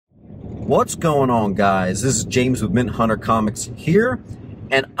What's going on, guys? This is James with Mint Hunter Comics here,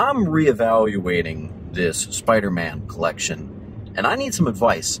 and I'm reevaluating this Spider-Man collection, and I need some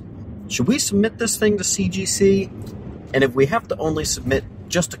advice. Should we submit this thing to CGC? And if we have to only submit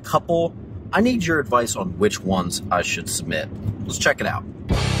just a couple, I need your advice on which ones I should submit. Let's check it out.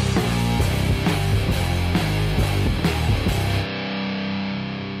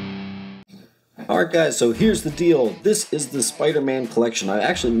 Alright guys, so here's the deal. This is the Spider-Man collection. I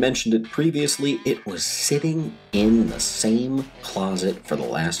actually mentioned it previously. It was sitting in the same closet for the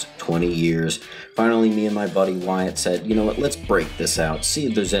last 20 years. Finally, me and my buddy Wyatt said, you know what, let's break this out, see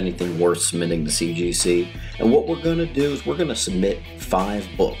if there's anything worth submitting to CGC. And what we're going to do is we're going to submit 5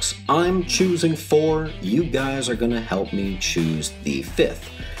 books. I'm choosing 4. You guys are going to help me choose the 5th.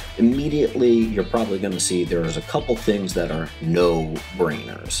 Immediately, you're probably going to see there's a couple things that are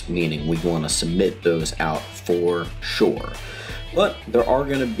no-brainers, meaning we want to submit those out for sure. But there are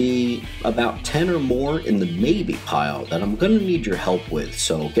going to be about 10 or more in the maybe pile that I'm going to need your help with,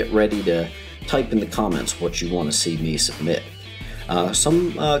 so get ready to type in the comments what you want to see me submit.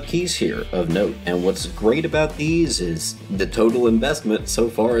 Some keys here of note, and what's great about these is the total investment so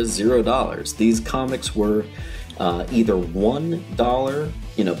far is $0. These comics were either $1,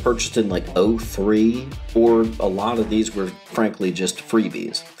 purchased in like 03, or a lot of these were frankly just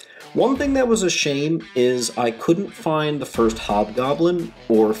freebies. One thing that was a shame is I couldn't find the first Hobgoblin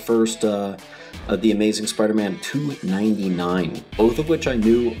or first The Amazing Spider-Man 299, both of which I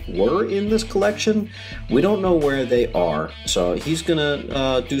knew were in this collection. We don't know where they are, so he's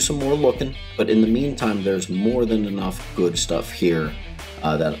gonna do some more looking, but in the meantime there's more than enough good stuff here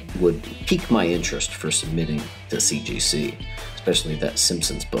that would pique my interest for submitting to CGC, especially that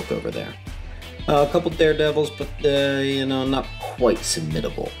Simpsons book over there. A couple Daredevils, but not quite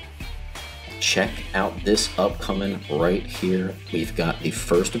submittable. Check out this upcoming right here. We've got the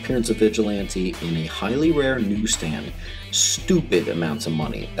first appearance of Vigilante in a highly rare newsstand. Stupid amounts of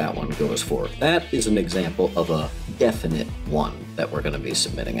money that one goes for. That is an example of a definite one that we're going to be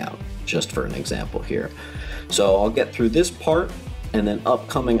submitting out, just for an example here. So I'll get through this part, and then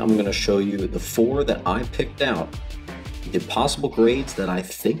upcoming I'm going to show you the 4 that I picked out, the possible grades that I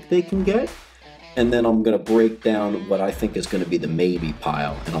think they can get, and then I'm going to break down what I think is going to be the maybe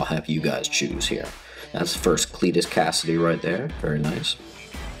pile, and I'll have you guys choose here. That's first Cletus Cassidy right there. Very nice.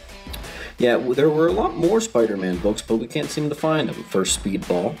 Yeah, there were a lot more Spider-Man books, but we can't seem to find them. First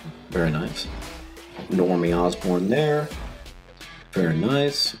Speedball. Very nice. Normie Osborn there. Very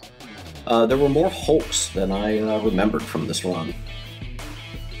nice. There were more Hulks than I remembered from this run.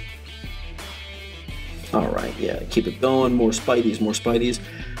 Alright, yeah, keep it going. More Spideys, more Spideys.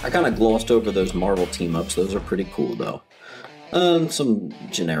 I kind of glossed over those Marvel team-ups. Those are pretty cool, though. Some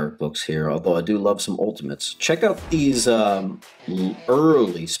generic books here, although I do love some Ultimates. Check out these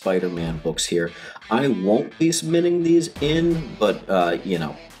early Spider-Man books here. I won't be submitting these in, but,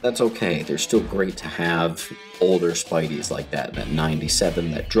 that's okay. They're still great to have older Spideys like that. That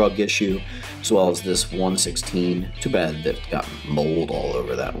 97, that drug issue, as well as this 116. Too bad that got mold all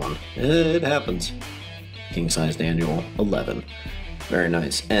over that one. It happens. King-sized annual 11. Very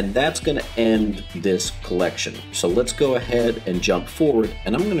nice. And that's going to end this collection. So let's go ahead and jump forward,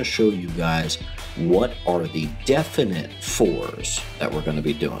 and I'm going to show you guys what are the definite 4s that we're going to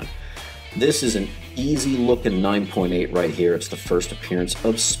be doing. This is an easy looking 9.8 right here. It's the first appearance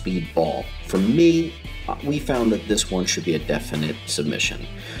of Speedball. For me, we found that this one should be a definite submission.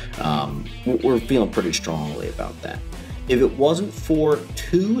 We're feeling pretty strongly about that. If it wasn't for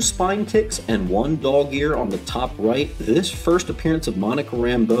 2 spine ticks and 1 dog ear on the top right, this first appearance of Monica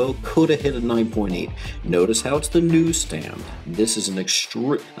Rambeau could have hit a 9.8. Notice how it's the newsstand. This is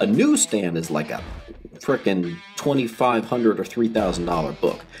a newsstand is like a frickin' $2,500 or $3,000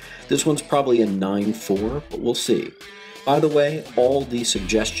 book. This one's probably a 9.4, but we'll see. By the way, all the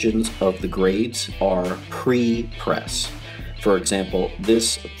suggestions of the grades are pre-press. For example,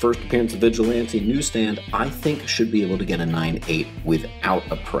 this first appearance of Vigilante newsstand, I think should be able to get a 9.8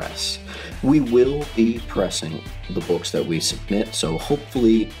 without a press. We will be pressing the books that we submit, so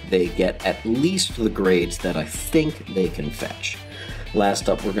hopefully they get at least the grades that I think they can fetch. Last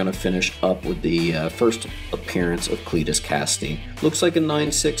up, we're going to finish up with the first appearance of Cletus Cassidy. Looks like a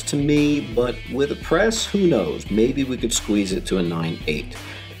 9.6 to me, but with a press, who knows? Maybe we could squeeze it to a 9.8.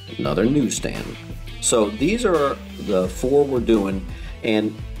 Another newsstand. So these are the 4 we're doing,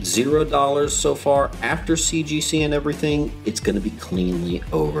 and $0 so far. After CGC and everything, it's going to be cleanly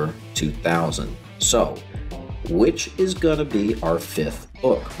over $2,000. So which is going to be our 5th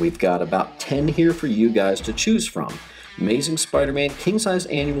book? We've got about 10 here for you guys to choose from. Amazing Spider-Man King-Size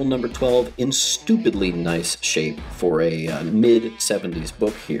Annual number 12 in stupidly nice shape for a mid-70s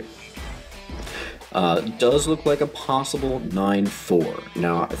book here. Does look like a possible 9-4.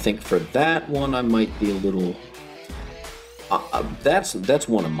 Now, I think for that one, I might be a little... that's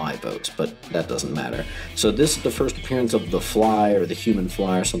one of my votes, but that doesn't matter. So this is the first appearance of the Fly or the Human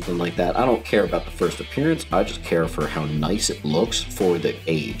Fly or something like that. I don't care about the first appearance. I just care for how nice it looks for the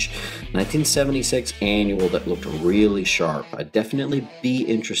age. 1976 annual that looked really sharp. I'd definitely be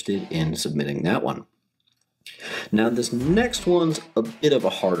interested in submitting that one. Now this next one's a bit of a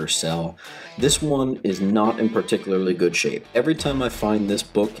harder sell. This one is not in particularly good shape. Every time I find this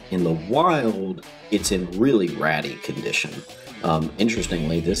book in the wild, it's in really ratty condition.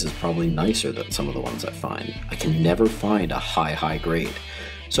 Interestingly, this is probably nicer than some of the ones I find. I can never find a high grade.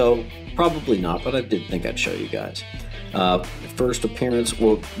 So probably not, but I did think I'd show you guys. First appearance,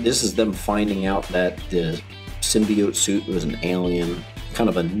 well, this is them finding out that the symbiote suit was an alien. Kind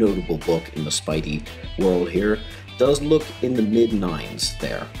of a notable book in the Spidey world here. Does look in the mid-9s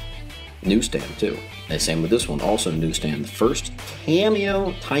there. Newsstand too. Same with this one, also newsstand. First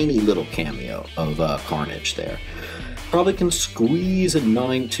cameo, tiny little cameo of Carnage there. Probably can squeeze a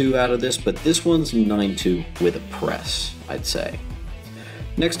 9.2 out of this, but this one's 9.2 with a press, I'd say.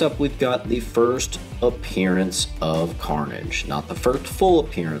 Next up, we've got the first appearance of Carnage. Not the first full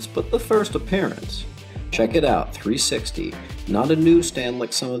appearance, but the first appearance. Check it out, 360. Not a newsstand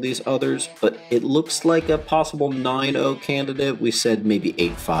like some of these others, but it looks like a possible 9.0 candidate. We said maybe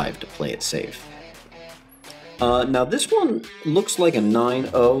 8.5 to play it safe. Now this one looks like a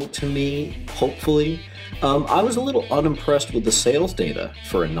 9.0 to me, hopefully. I was a little unimpressed with the sales data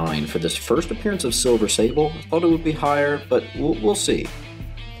for a 9 for this first appearance of Silver Sable. I thought it would be higher, but we'll see.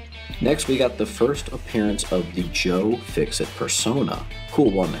 Next, we got the first appearance of the Joe Fixit Persona.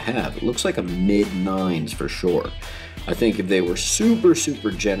 Cool one to have. It looks like a mid-9s for sure. I think if they were super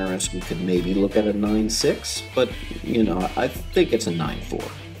generous, we could maybe look at a 9.6, but, you know, I think it's a 9.4.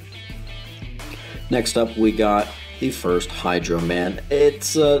 Next up, we got the first Hydro Man.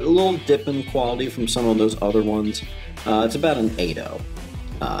 It's a little dip in quality from some of those other ones. It's about an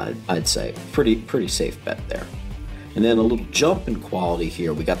 8.0, I'd say. Pretty safe bet there. And then a little jump in quality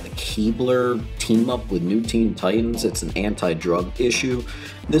here. We got the Keebler team up with New Teen Titans. It's an anti-drug issue.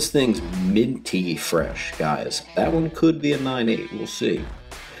 This thing's minty fresh, guys. That one could be a 9.8. We'll see.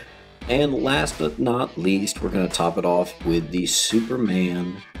 And last but not least, we're going to top it off with the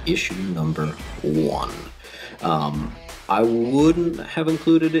Superman issue number 1. I wouldn't have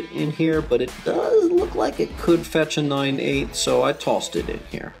included it in here, but it does look like it could fetch a 9.8, so I tossed it in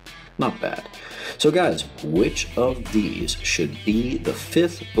here. Not bad. So guys, which of these should be the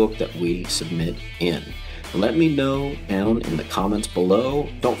 5th book that we submit in? Let me know down in the comments below.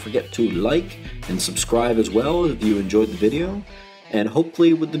 Don't forget to like and subscribe as well if you enjoyed the video. And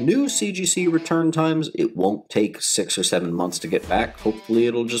hopefully with the new CGC return times, it won't take 6 or 7 months to get back. Hopefully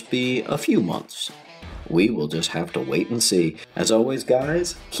it'll just be a few months. We will just have to wait and see. As always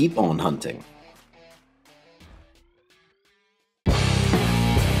guys, keep on hunting.